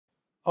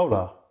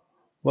Hola,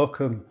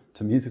 welcome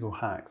to Musical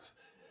Hacks.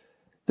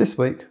 This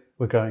week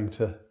we're going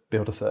to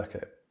build a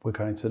circuit. We're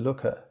going to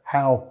look at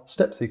how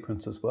step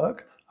sequencers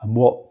work and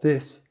what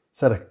this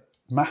set of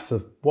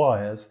massive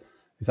wires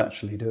is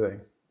actually doing.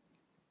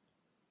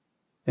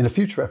 In a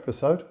future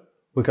episode,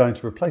 we're going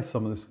to replace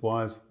some of this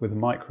wires with a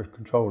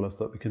microcontroller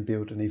so that we can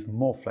build an even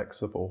more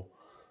flexible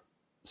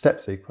step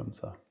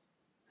sequencer.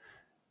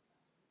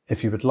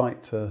 If you would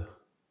like to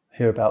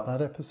hear about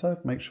that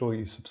episode, make sure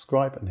you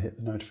subscribe and hit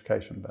the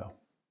notification bell.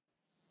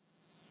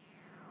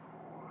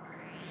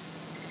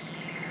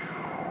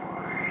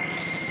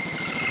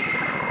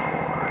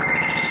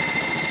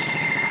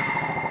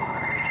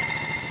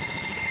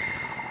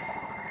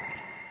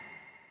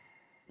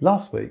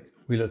 Last week,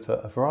 we looked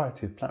at a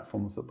variety of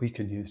platforms that we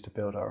can use to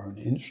build our own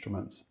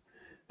instruments.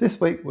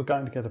 This week, we're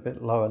going to get a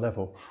bit lower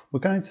level. We're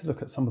going to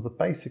look at some of the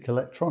basic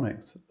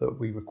electronics that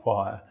we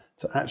require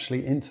to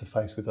actually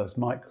interface with those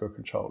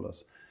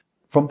microcontrollers.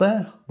 From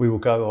there, we will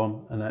go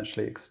on and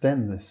actually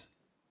extend this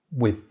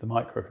with the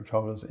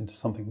microcontrollers into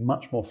something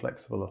much more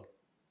flexible.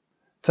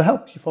 To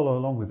help you follow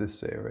along with this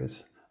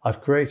series,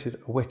 I've created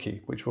a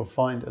wiki, which you'll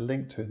find a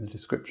link to in the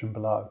description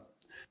below.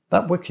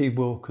 That wiki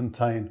will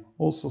contain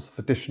all sorts of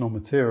additional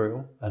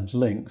material and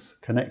links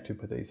connected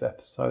with these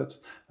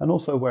episodes, and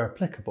also, where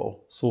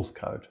applicable, source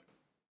code.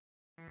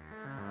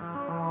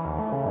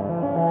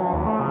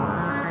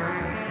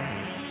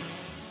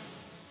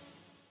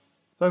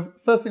 So,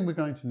 first thing we're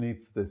going to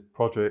need for this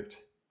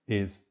project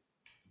is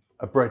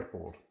a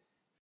breadboard.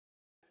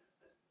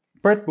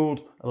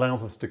 Breadboard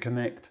allows us to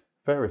connect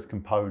various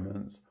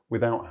components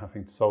without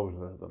having to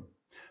solder them.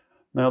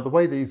 Now, the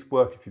way these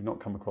work, if you've not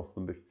come across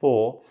them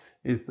before,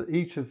 is that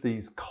each of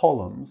these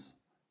columns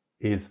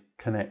is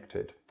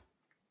connected.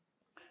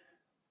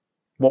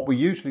 What we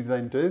usually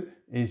then do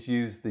is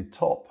use the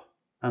top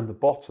and the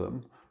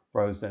bottom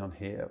rows down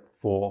here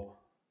for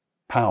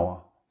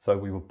power. So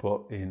we will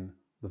put in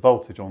the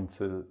voltage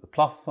onto the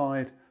plus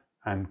side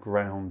and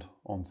ground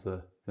onto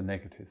the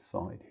negative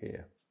side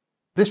here.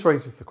 This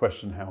raises the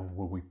question, how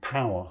will we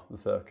power the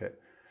circuit?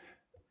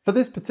 For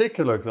this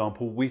particular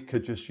example, we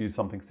could just use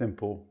something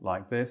simple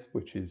like this,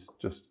 which is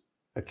just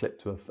a clip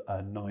to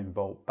a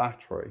 9-volt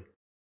battery.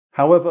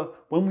 However,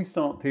 when we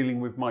start dealing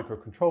with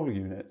microcontroller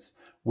units,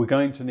 we're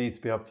going to need to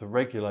be able to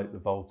regulate the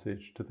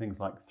voltage to things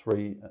like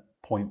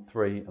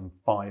 3.3 and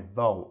 5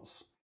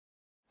 volts.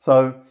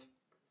 So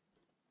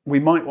we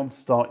might want to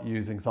start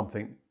using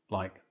something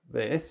like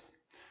this,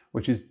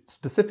 which is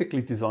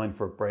specifically designed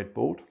for a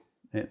breadboard.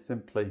 It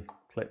simply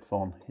clips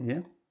on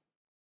here.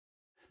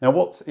 Now,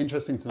 what's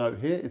interesting to note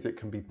here is it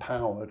can be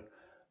powered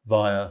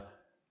via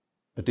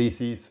a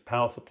DC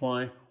power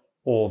supply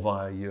or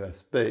via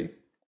USB.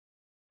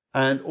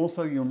 And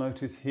also, you'll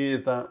notice here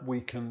that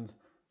we can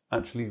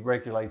actually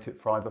regulate it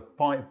for either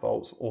 5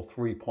 volts or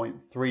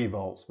 3.3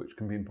 volts, which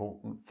can be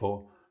important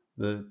for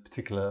the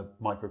particular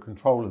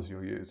microcontrollers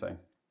you're using.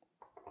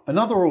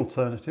 Another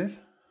alternative,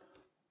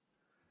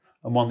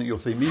 and one that you'll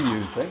see me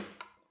using,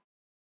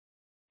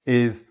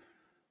 is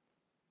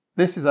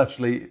this is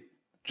actually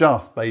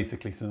just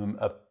basically some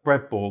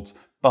breadboards,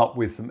 but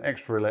with some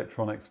extra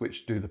electronics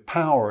which do the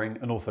powering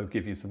and also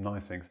give you some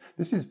nice things.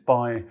 This is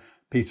by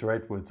Peter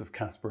Edwards of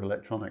Casper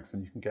Electronics,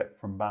 and you can get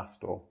from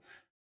Bastor.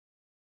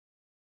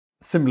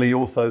 Similarly,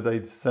 also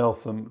they sell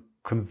some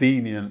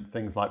convenient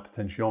things like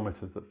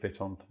potentiometers that fit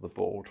onto the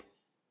board.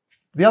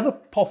 The other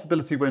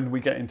possibility when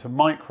we get into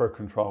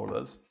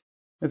microcontrollers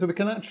is that we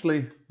can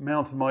actually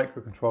mount a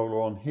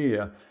microcontroller on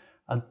here,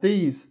 and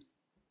these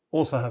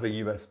also have a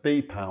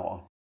USB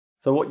power.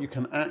 So what you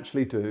can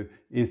actually do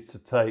is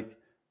to take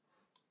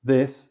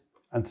this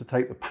and to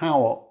take the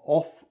power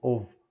off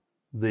of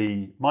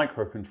the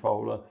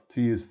microcontroller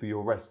to use for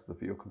your rest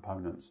of your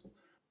components.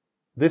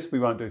 This we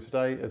won't do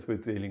today, as we're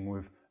dealing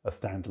with a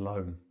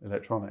standalone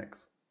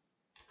electronics.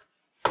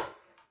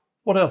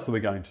 What else are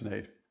we going to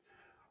need?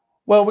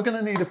 Well, we're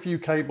going to need a few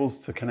cables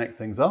to connect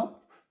things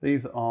up.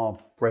 These are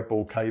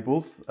breadboard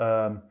cables. You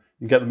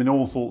can get them in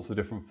all sorts of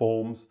different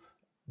forms.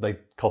 They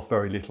cost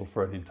very little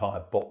for an entire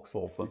box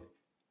of them.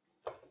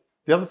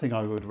 The other thing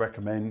I would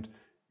recommend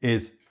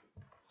is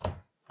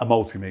a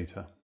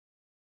multimeter.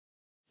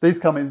 These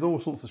come in all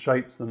sorts of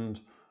shapes and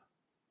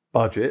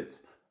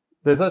budgets.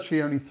 There's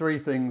actually only 3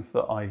 things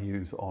that I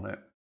use on it.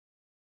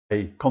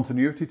 A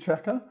continuity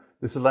checker.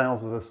 This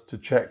allows us to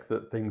check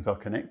that things are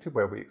connected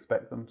where we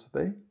expect them to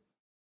be.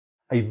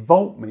 A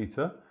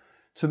voltmeter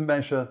to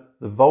measure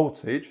the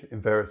voltage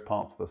in various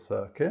parts of a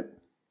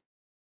circuit.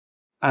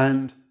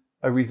 And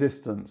a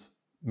resistance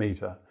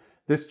meter.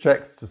 This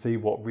checks to see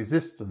what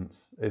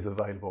resistance is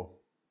available.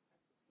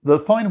 The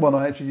final one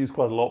I actually use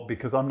quite a lot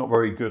because I'm not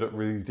very good at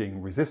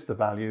reading resistor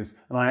values,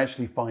 and I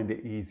actually find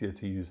it easier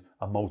to use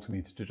a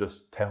multimeter to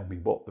just tell me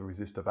what the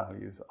resistor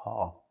values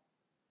are.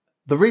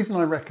 The reason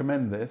I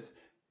recommend this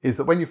is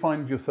that when you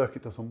find your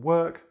circuit doesn't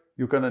work,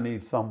 you're going to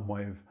need some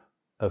way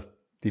of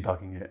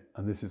debugging it,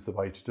 and this is the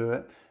way to do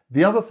it.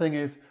 The other thing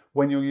is,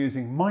 when you're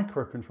using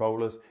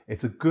microcontrollers,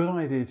 it's a good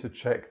idea to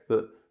check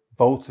that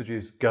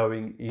voltages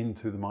going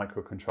into the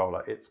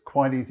microcontroller. It's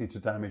quite easy to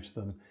damage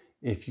them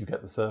if you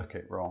get the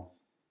circuit wrong.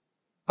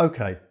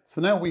 Okay,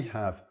 so now we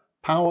have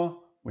power,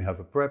 we have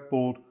a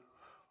breadboard,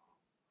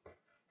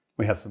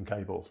 we have some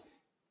cables.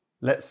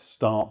 Let's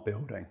start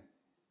building.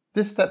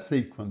 This step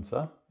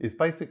sequencer is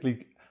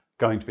basically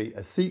going to be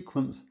a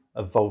sequence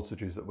of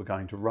voltages that we're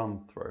going to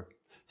run through.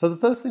 So the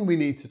first thing we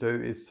need to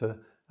do is to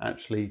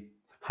actually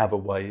have a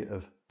way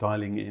of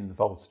dialing in the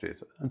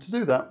voltages. And to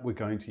do that, we're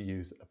going to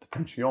use a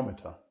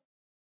potentiometer.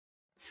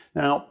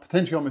 Now,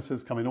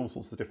 potentiometers come in all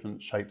sorts of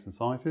different shapes and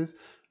sizes.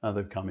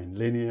 They've come in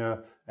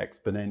linear,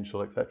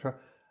 exponential, etc.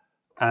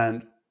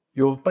 And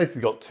you've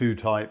basically got two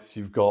types.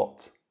 You've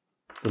got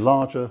the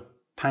larger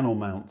panel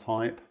mount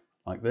type,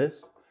 like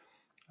this,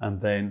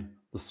 and then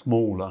the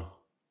smaller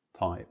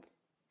type.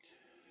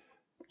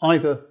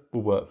 Either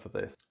will work for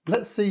this.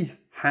 Let's see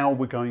how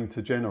we're going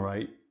to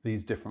generate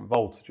these different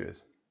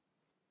voltages.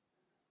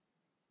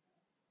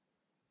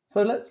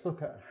 So let's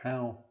look at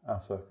how our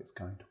circuit's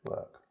going to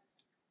work.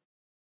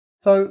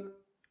 So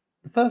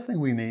the first thing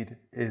we need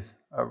is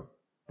a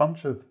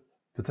bunch of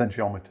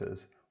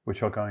potentiometers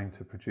which are going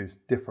to produce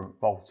different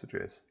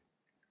voltages.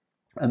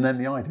 And then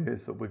the idea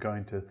is that we're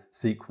going to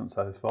sequence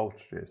those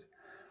voltages.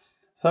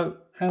 So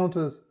how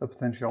does a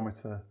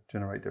potentiometer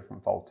generate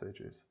different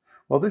voltages?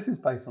 Well, this is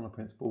based on a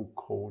principle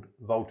called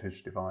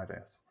voltage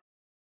dividers.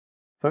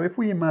 So if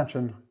we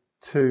imagine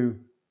two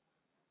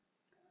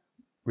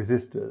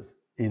resistors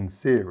in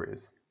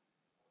series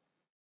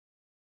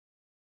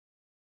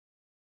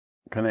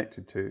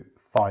connected to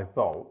 5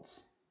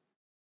 volts,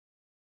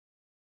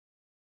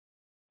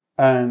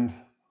 and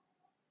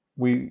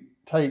we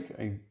take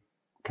a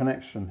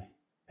connection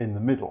in the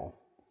middle,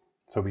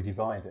 so we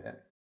divide it.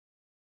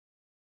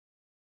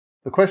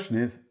 The question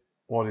is,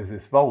 what is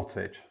this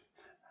voltage?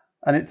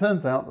 And it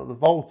turns out that the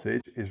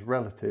voltage is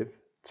relative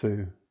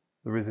to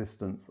the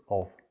resistance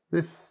of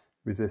this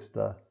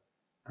resistor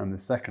and the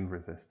second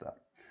resistor.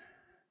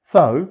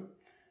 So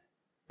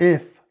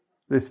if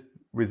this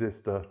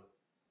resistor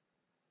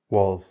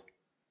was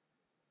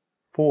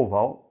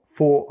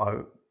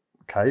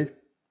 4K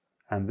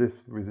and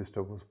this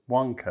resistor was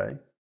 1K,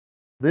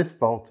 this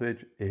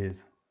voltage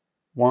is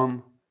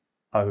 1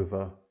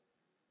 over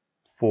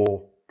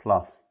 4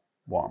 plus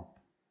 1.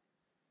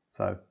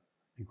 So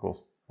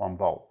equals 1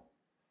 volt.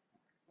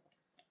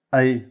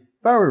 A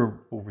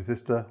variable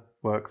resistor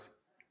works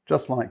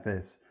just like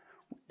this.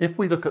 If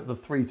we look at the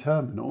 3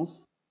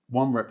 terminals,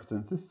 one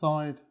represents this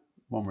side,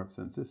 one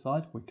represents this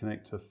side. We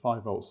connect to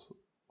 5 volts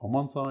on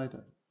one side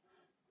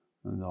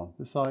and on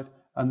this side,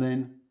 and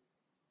then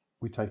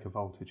we take a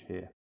voltage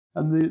here.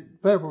 And the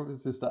variable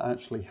resistor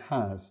actually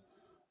has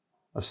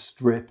a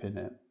strip in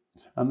it.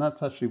 And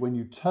that's actually when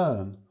you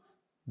turn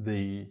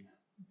the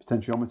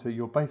potentiometer,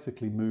 you're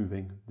basically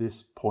moving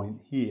this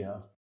point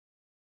here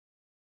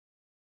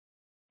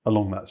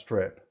along that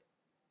strip.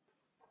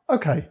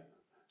 Okay,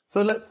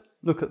 so let's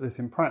look at this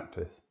in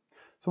practice.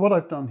 So what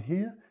I've done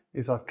here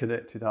is I've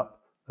connected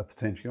up a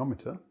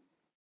potentiometer,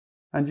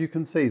 and you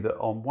can see that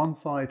on one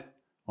side,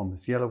 on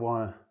this yellow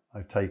wire,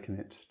 I've taken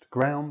it to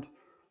ground,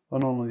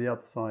 and on the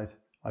other side,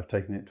 I've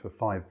taken it to a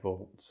 5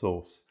 volt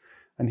source.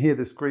 And here,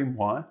 this green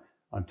wire,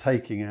 I'm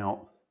taking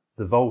out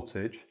the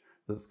voltage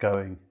that's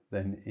going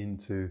then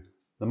into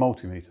the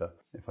multimeter.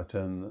 If I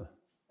turn the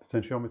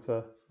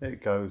potentiometer,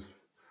 it goes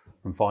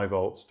from 5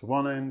 volts to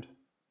one end,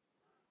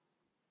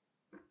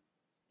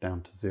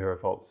 down to 0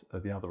 volts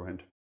at the other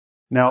end.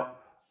 Now,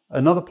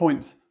 another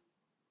point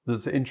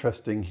that's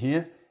interesting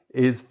here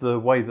is the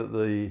way that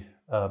the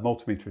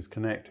multimeter is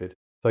connected.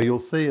 So you'll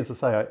see, as I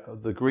say,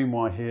 the green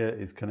wire here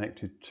is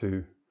connected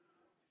to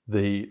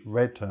the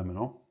red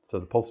terminal, so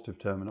the positive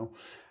terminal,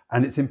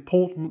 and it's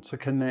important to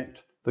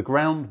connect the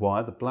ground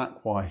wire, the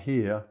black wire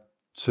here,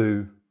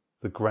 to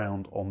the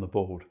ground on the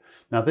board.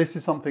 Now, this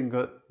is something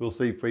that we'll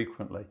see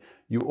frequently.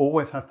 You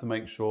always have to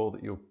make sure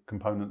that your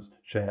components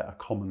share a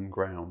common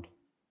ground.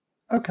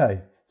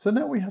 Okay, so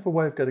now we have a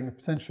way of getting a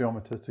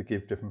potentiometer to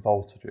give different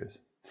voltages.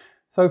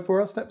 So for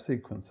our step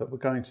sequencer, we're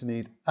going to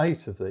need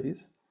 8 of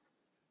these,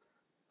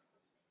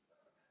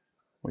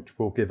 which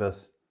will give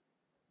us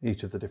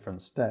each of the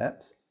different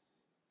steps.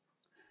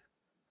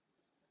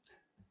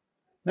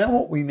 Now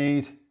what we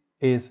need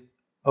is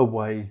a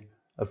way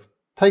of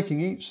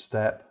taking each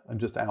step and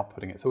just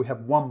outputting it. So we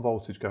have 1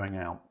 voltage going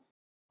out.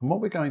 And what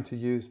we're going to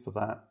use for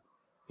that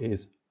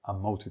is a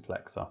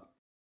multiplexer,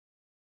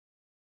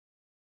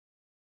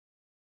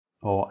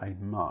 or a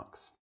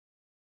mux.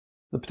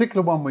 The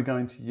particular one we're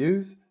going to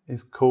use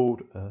is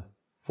called a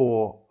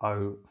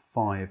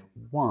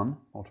 4051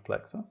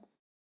 multiplexer.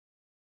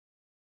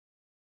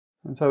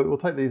 And so it will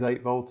take these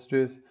 8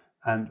 voltages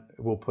and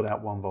it will put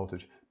out 1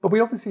 voltage. But we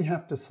obviously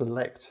have to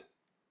select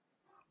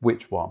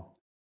which one.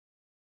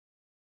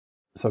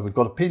 So we've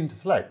got a pin to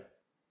select.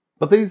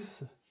 But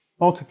these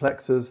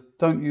multiplexers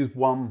don't use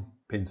one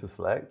pin to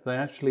select. They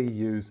actually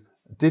use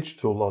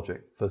digital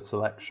logic for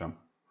selection.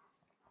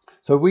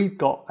 So we've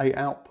got 8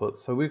 outputs.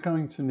 So we're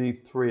going to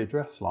need 3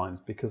 address lines,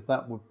 because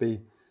that would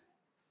be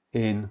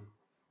in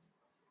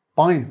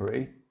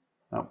binary,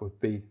 that would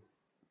be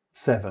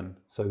 7,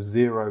 so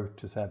 0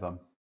 to 7.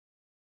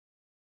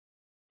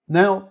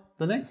 Now,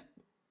 the next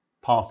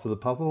part of the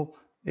puzzle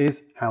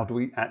is how do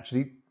we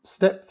actually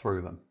step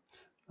through them?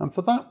 And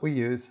for that we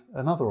use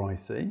another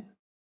IC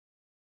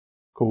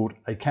called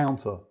a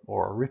counter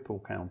or a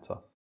ripple counter.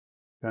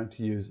 We're going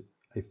to use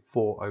a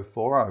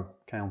 4040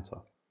 counter.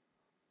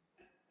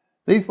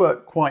 These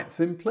work quite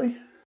simply.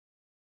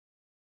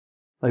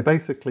 They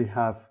basically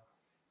have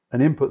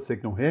an input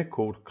signal here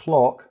called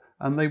clock,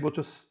 and they will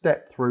just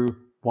step through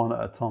one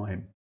at a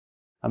time.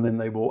 And then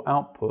they will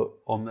output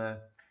on their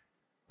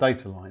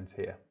data lines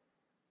here.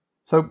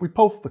 So we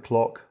pulse the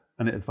clock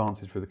and it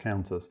advances through the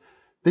counters.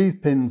 These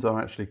pins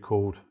are actually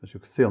called, as you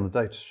can see on the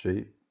data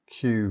sheet,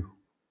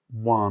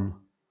 Q1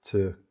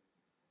 to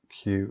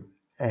Qn.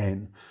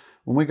 And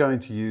we're going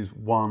to use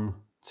 1,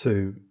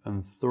 2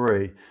 and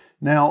 3.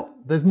 Now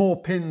there's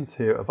more pins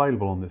here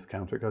available on this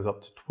counter. It goes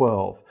up to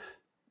 12.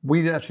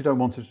 We actually don't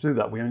want it to do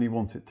that. We only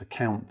want it to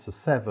count to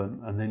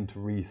 7 and then to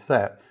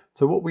reset.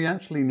 So what we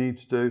actually need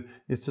to do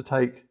is to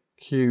take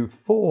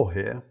Q4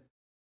 here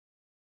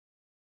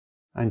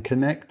and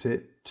connect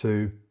it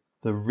to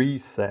the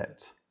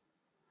reset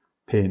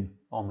pin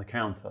on the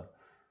counter.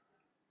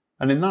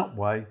 And in that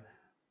way,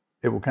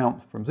 it will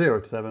count from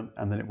 0 to 7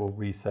 and then it will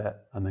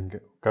reset and then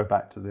go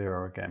back to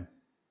 0 again.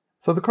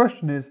 So the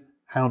question is,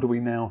 how do we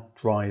now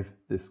drive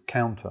this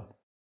counter?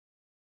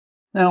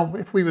 Now,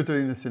 if we were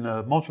doing this in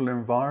a modular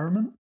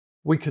environment,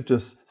 we could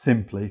just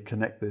simply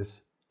connect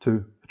this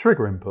to a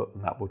trigger input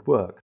and that would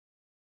work.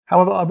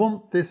 However, I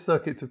want this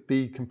circuit to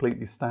be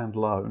completely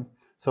standalone,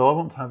 so I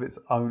want to have its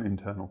own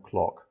internal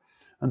clock.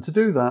 And to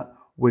do that,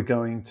 we're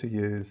going to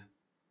use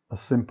a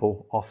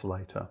simple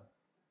oscillator.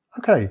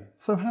 Okay,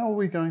 so how are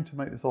we going to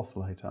make this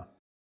oscillator?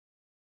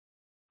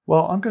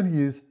 Well, I'm going to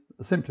use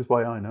the simplest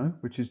way I know,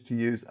 which is to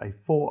use a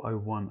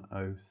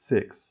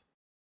 40106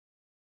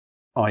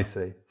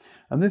 IC.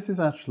 And this is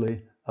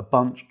actually a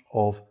bunch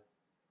of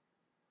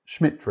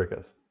Schmitt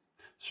triggers.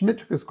 Schmitt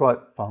triggers are quite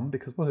fun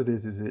because what it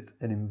is it's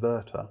an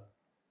inverter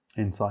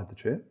inside the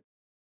chip.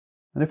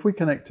 And if we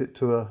connect it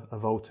to a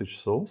voltage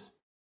source,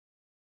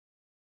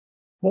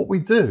 what we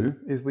do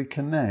is we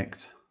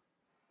connect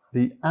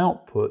the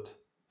output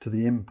to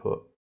the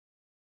input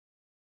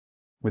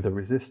with a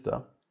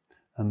resistor,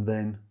 and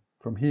then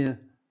from here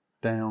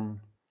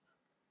down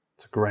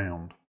to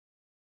ground.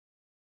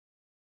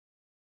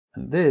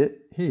 And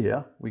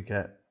here we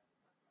get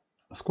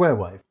a square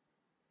wave.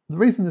 The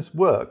reason this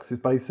works is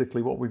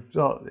basically what we've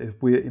done is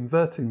we're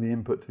inverting the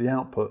input to the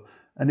output,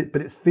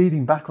 but it's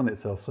feeding back on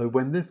itself. So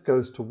when this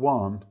goes to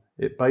 1,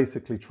 it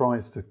basically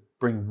tries to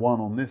bring 1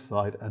 on this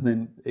side, and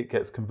then it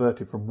gets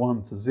converted from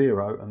 1 to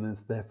 0, and then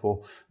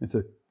therefore it's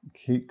a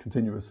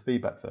continuous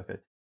feedback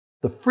circuit.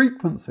 The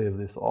frequency of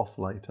this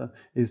oscillator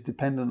is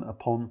dependent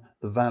upon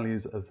the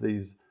values of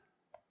these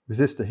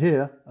resistor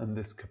here and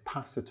this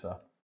capacitor.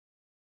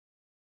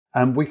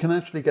 And we can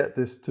actually get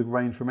this to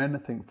range from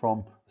anything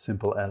from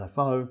simple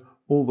LFO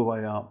all the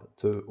way up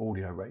to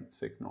audio rate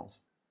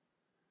signals.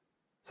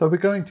 So we're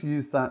going to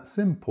use that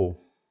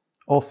simple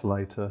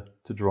oscillator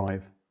to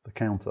drive the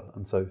counter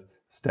and so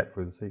step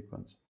through the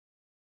sequence.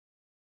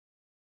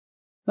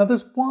 Now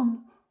there's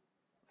one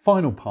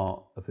final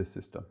part of this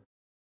system.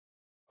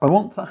 I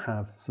want to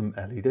have some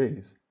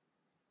LEDs.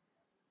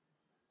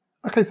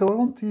 Okay, so I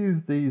want to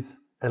use these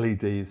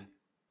LEDs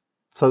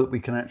so that we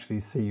can actually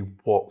see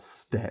what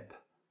step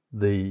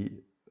the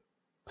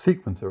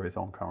sequencer is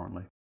on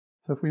currently.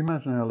 So if we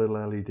imagine our little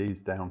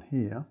LEDs down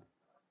here,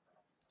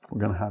 we're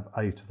going to have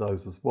 8 of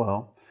those as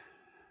well.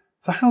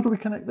 So how do we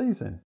connect these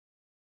in?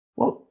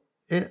 Well,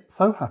 it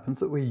so happens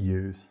that we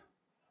use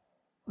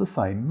the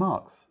same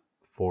mux,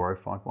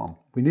 4051.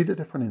 We need a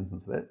different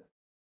instance of it.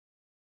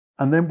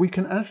 And then we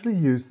can actually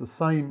use the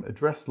same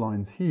address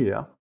lines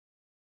here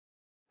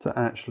to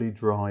actually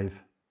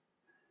drive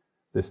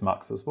this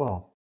mux as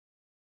well.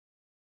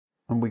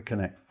 And we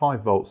connect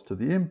 5 volts to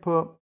the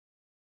input,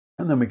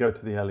 and then we go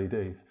to the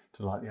LEDs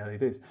to light the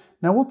LEDs.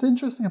 Now what's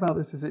interesting about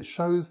this is it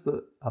shows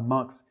that a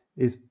mux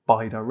is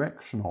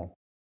bidirectional.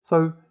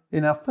 So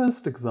in our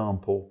first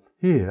example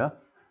here,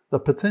 the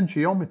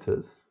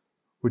potentiometers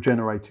were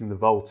generating the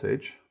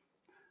voltage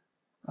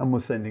and we're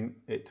sending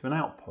it to an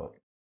output.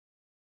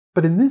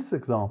 But in this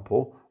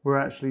example, we're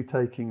actually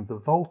taking the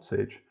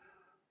voltage,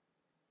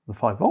 the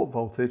 5 volt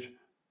voltage,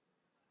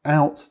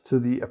 out to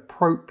the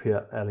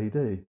appropriate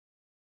LED.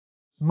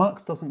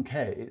 Mux doesn't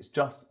care, it's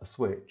just a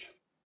switch.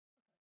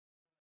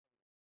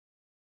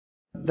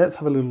 Let's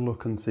have a little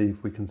look and see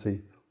if we can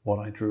see what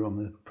I drew on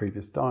the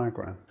previous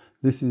diagram.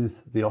 This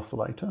is the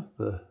oscillator,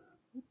 the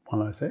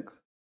 106.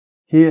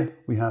 Here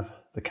we have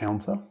the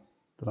counter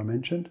that I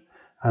mentioned,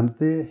 and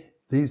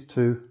these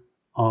two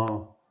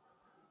are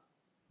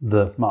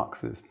the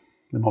muxes,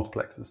 the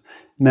multiplexers.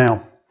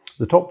 Now,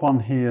 the top one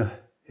here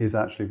is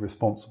actually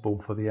responsible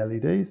for the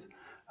LEDs,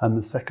 and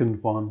the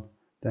second one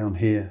down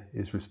here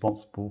is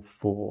responsible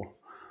for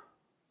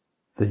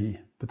the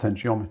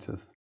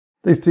potentiometers.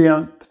 These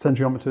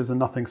potentiometers are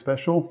nothing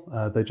special,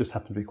 they just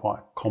happen to be quite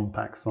a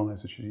compact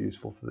size, which is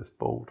useful for this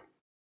board.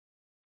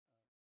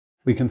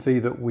 We can see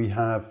that we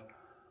have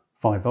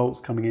 5 volts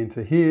coming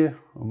into here,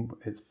 and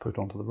it's put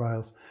onto the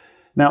rails.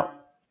 Now,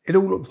 it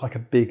all looks like a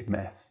big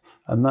mess,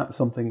 and that's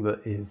something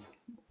that is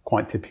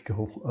quite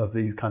typical of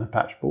these kind of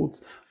patch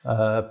boards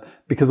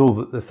because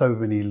there's so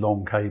many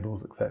long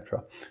cables,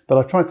 etc. But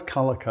I've tried to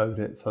color code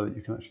it so that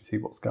you can actually see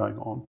what's going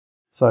on.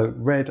 So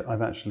red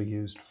I've actually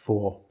used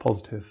for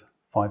positive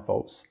 5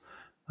 volts.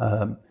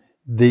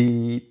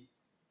 The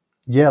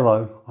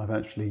yellow I've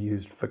actually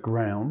used for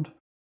ground.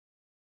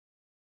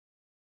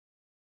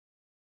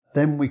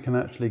 Then we can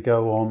actually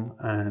go on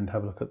and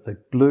have a look at the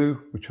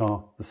blue, which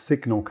are the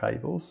signal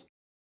cables.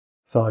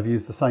 So I've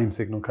used the same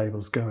signal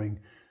cables going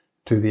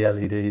to the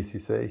LEDs, you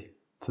see,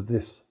 to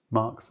this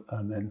mux,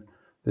 and then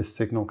this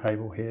signal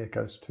cable here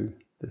goes to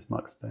this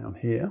mux down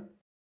here.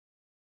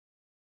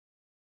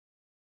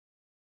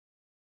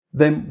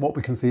 Then what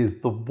we can see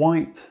is the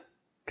white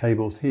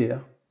cables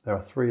here, there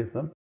are 3 of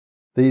them.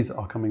 These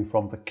are coming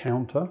from the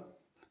counter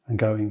and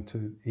going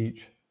to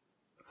each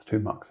of the 2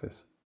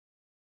 muxes.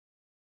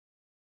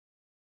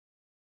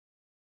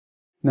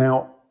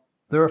 Now,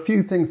 there are a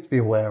few things to be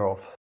aware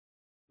of.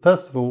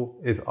 First of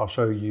all is I'll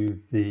show you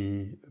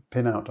the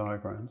pinout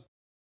diagrams.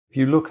 If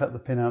you look at the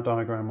pinout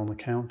diagram on the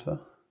counter,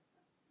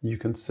 you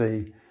can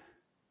see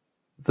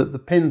that the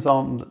pins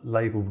aren't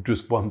labelled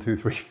just 1, 2,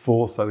 3,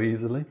 4 so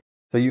easily.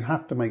 So you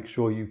have to make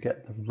sure you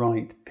get the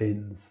right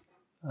pins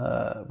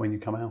when you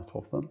come out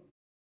of them.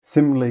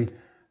 Similarly,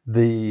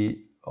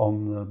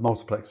 on the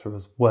multiplexer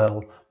as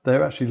well,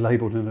 they're actually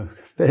labelled in a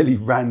fairly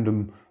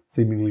random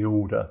seemingly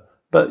order,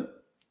 but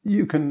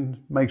you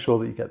can make sure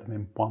that you get them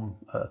in one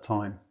at a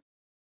time.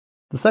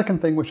 The second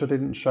thing, which I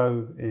didn't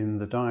show in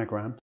the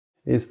diagram,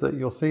 is that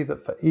you'll see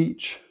that for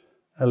each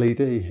LED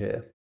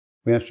here,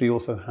 we actually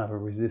also have a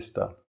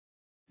resistor.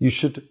 You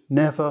should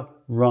never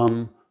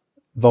run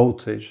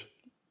voltage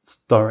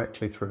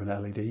directly through an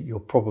LED. You'll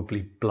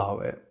probably blow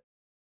it.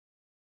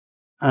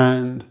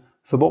 And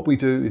so what we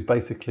do is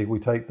basically we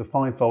take the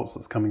 5 volts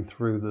that's coming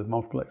through the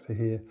multiplexer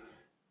here,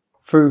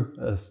 through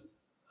a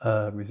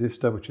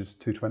resistor, which is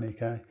 220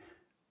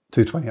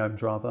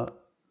 ohms rather.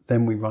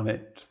 Then we run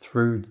it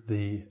through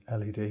the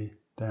LED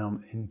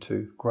down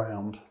into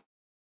ground.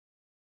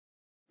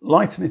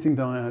 Light emitting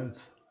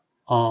diodes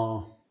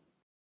are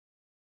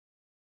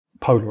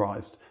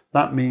polarized.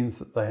 That means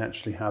that they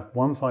actually have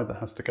one side that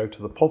has to go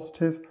to the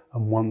positive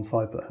and one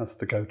side that has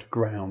to go to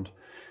ground.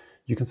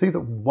 You can see that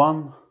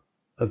one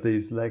of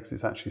these legs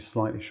is actually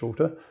slightly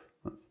shorter.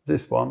 That's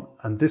this one,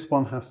 and this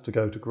one has to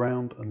go to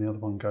ground and the other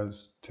one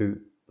goes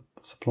to the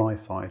supply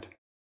side.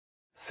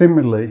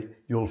 Similarly,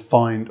 you'll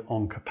find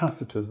on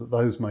capacitors that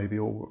those may be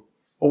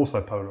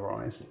also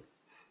polarized.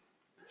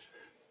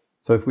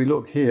 So if we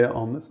look here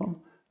on this one,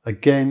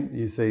 again,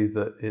 you see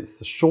that it's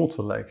the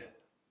shorter leg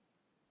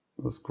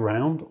that's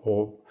ground,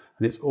 and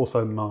it's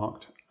also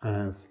marked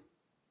as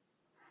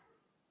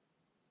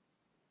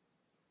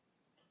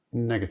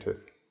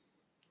negative.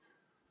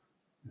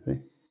 You see?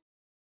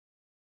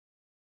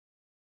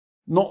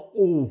 Not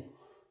all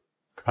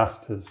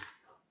capacitors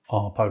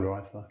are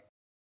polarized though.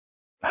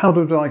 How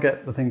do I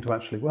get the thing to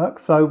actually work?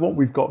 So what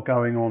we've got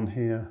going on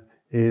here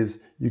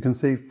is you can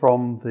see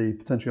from the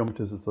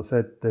potentiometers, as I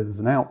said, there's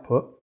an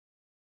output.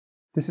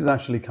 This is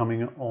actually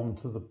coming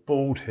onto the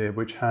board here,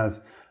 which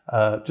has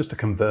just a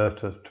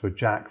converter to a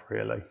jack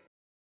really,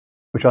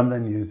 which I'm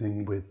then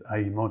using with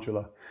a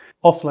modular.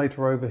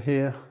 Oscillator over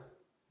here,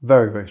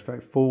 very, very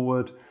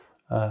straightforward.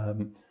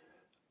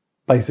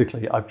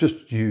 Basically, I've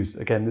just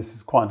used, again, this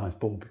is quite a nice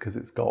board because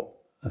it's got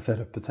a set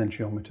of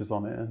potentiometers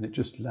on it, and it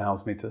just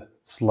allows me to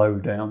slow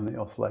down the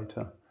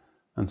oscillator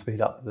and speed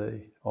up the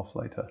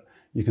oscillator.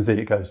 You can see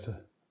it goes to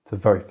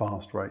very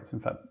fast rates. In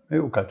fact, it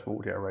will go to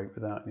audio rate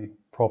without any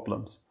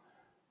problems.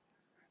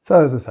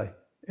 So as I say,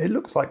 it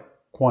looks like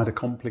quite a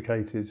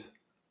complicated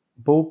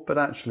board, but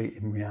actually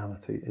in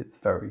reality, it's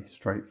very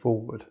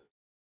straightforward.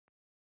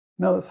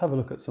 Now let's have a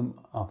look at some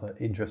other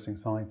interesting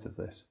sides of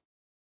this.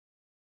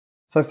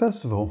 So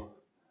first of all,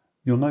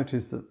 you'll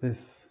notice that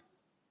this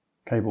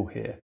cable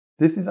here,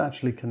 this is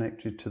actually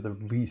connected to the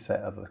reset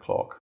of the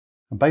clock.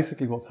 And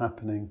basically what's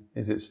happening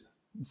is it's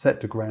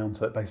set to ground,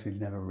 so it basically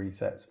never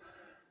resets.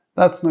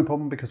 That's no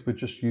problem because we're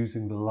just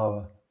using the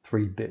lower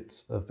 3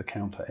 bits of the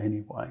counter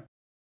anyway.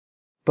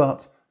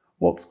 But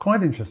what's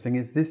quite interesting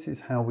is this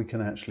is how we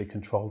can actually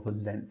control the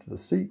length of the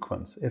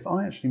sequence. If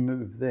I actually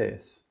move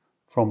this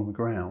from the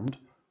ground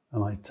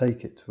and I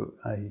take it to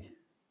a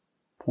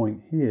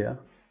point here,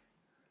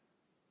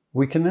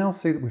 we can now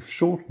see that we've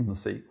shortened the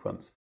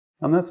sequence.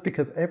 And that's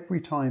because every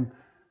time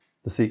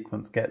the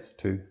sequence gets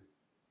to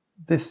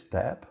this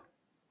step,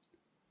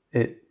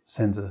 it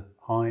sends a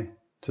high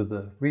to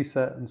the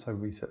reset and so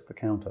resets the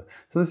counter.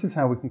 So this is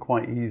how we can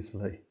quite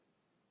easily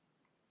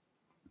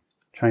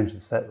change the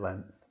set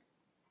length.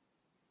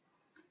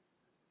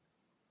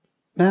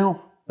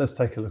 Now let's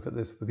take a look at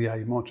this with the A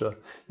modular.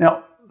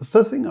 Now the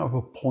first thing I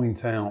will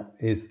point out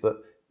is that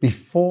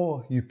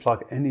before you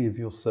plug any of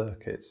your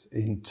circuits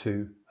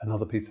into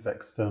another piece of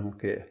external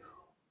gear,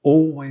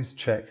 always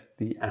check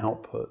the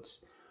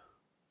outputs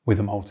with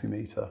a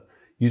multimeter.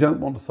 You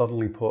don't want to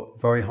suddenly put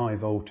very high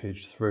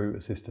voltage through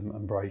a system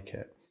and break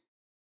it.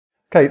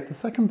 Okay, the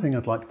second thing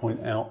I'd like to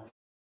point out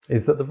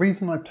is that the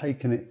reason I've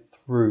taken it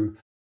through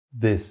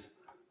this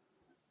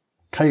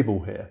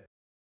cable here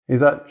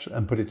is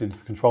and put it into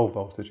the control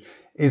voltage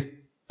is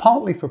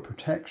partly for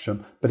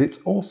protection, but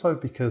it's also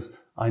because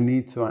I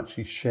need to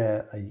actually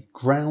share a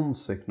ground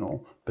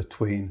signal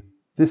between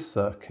this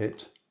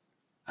circuit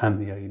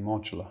and the AE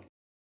modular.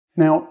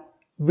 Now,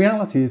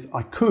 reality is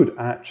I could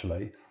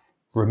actually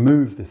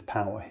remove this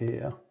power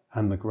here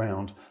and the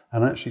ground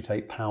and actually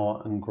take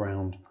power and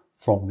ground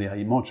from the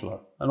AE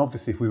modular. And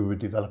obviously if we were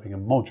developing a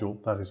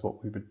module, that is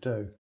what we would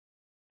do.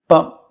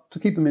 But to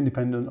keep them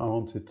independent, I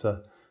wanted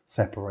to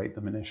separate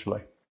them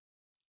initially.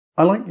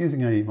 I like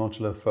using AE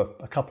modular for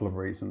a couple of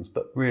reasons,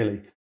 but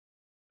really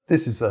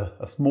this is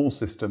a small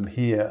system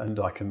here, and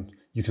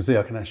you can see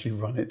I can actually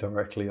run it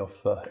directly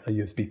off a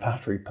USB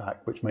battery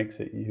pack, which makes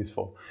it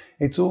useful.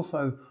 It's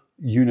also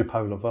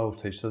unipolar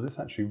voltage, so this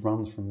actually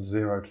runs from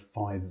 0 to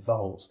 5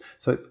 volts.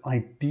 So it's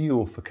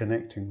ideal for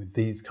connecting with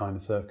these kind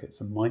of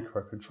circuits and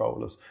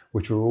microcontrollers,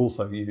 which are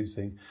also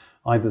using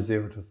either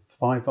 0 to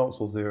 5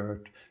 volts or 0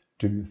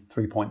 to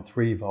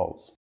 3.3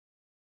 volts.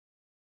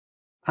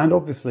 And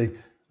obviously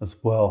as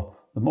well,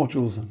 the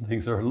modules and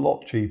things are a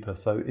lot cheaper,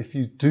 so if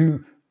you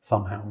do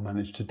somehow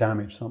manage to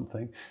damage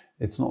something,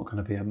 it's not going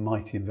to be a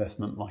mighty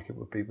investment like it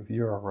would be with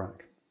Eurorack.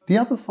 The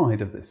other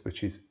side of this,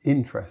 which is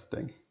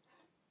interesting,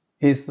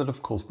 is that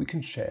of course we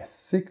can share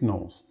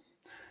signals.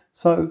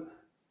 So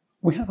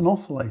we have an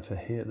oscillator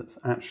here that's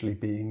actually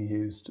being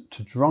used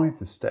to drive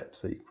the step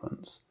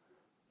sequence,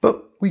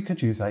 but we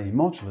could use AE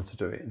modular to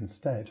do it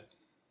instead.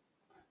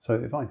 So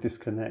if I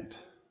disconnect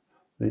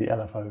the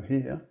LFO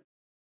here,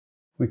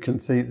 we can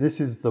see this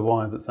is the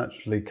wire that's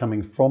actually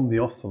coming from the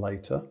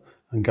oscillator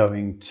and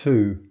going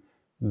to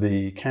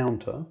the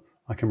counter.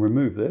 I can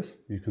remove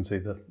this. You can see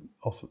the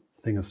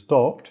thing has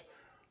stopped.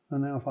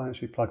 And now if I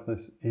actually plug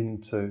this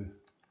into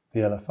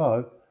the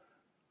LFO,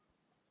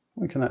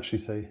 we can actually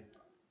see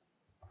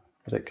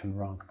that it can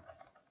run.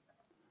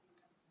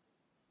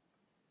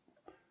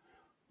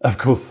 Of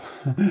course,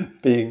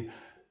 being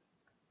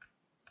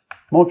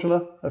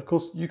modular, of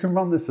course, you can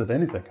run this at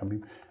anything. I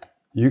mean,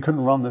 you can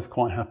run this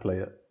quite happily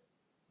at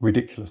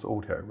ridiculous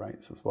audio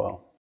rates as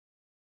well.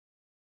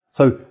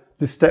 So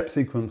this step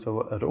sequence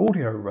at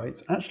audio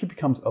rates actually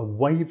becomes a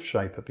wave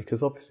shaper,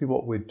 because obviously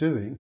what we're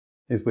doing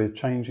is we're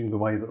changing the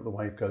way that the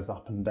wave goes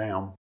up and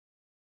down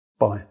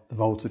by the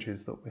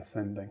voltages that we're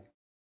sending.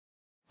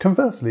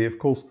 Conversely, of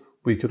course,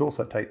 we could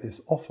also take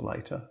this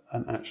oscillator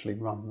and actually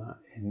run that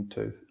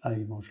into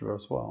AE modular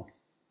as well.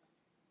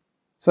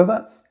 So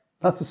that's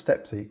a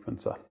step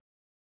sequencer.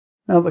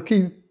 Now the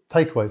key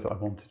takeaways that I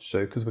wanted to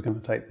do, because we're going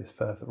to take this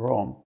further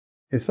on,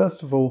 is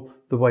first of all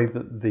the way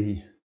that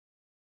the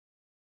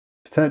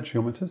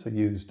potentiometers are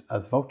used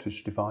as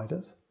voltage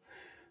dividers,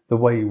 the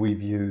way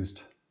we've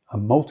used a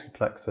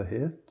multiplexer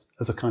here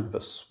as a kind of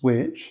a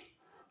switch,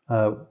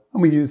 and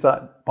we use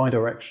that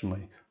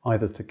bidirectionally,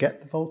 either to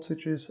get the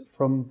voltages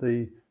from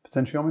the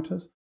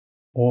potentiometers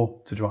or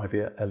to drive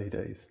your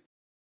LEDs.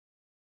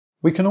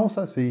 We can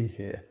also see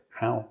here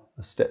how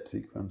a step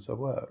sequencer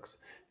works.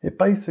 It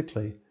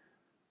basically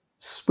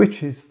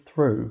switches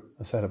through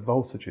a set of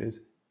voltages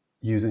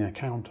using a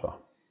counter.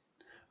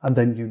 And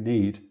then you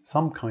need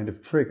some kind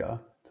of trigger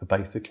to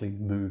basically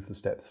move the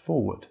steps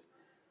forward.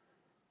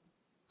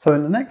 So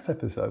in the next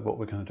episode, what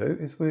we're going to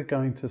do is we're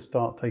going to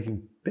start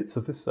taking bits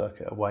of this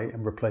circuit away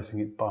and replacing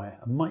it by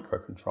a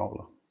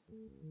microcontroller.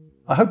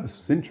 I hope this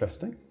was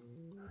interesting.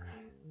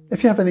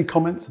 If you have any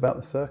comments about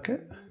the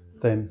circuit,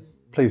 then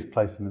please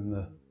place them in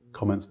the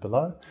comments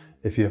below.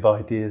 If you have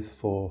ideas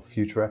for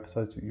future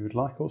episodes that you would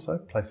like, also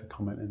place a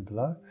comment in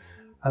below.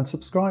 And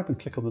subscribe and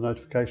click on the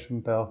notification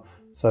bell,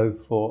 so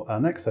for our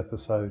next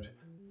episode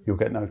you'll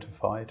get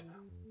notified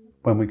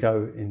when we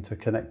go into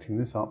connecting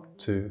this up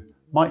to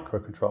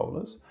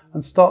microcontrollers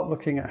and start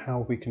looking at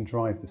how we can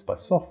drive this by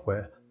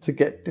software to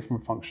get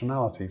different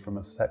functionality from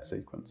a step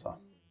sequencer.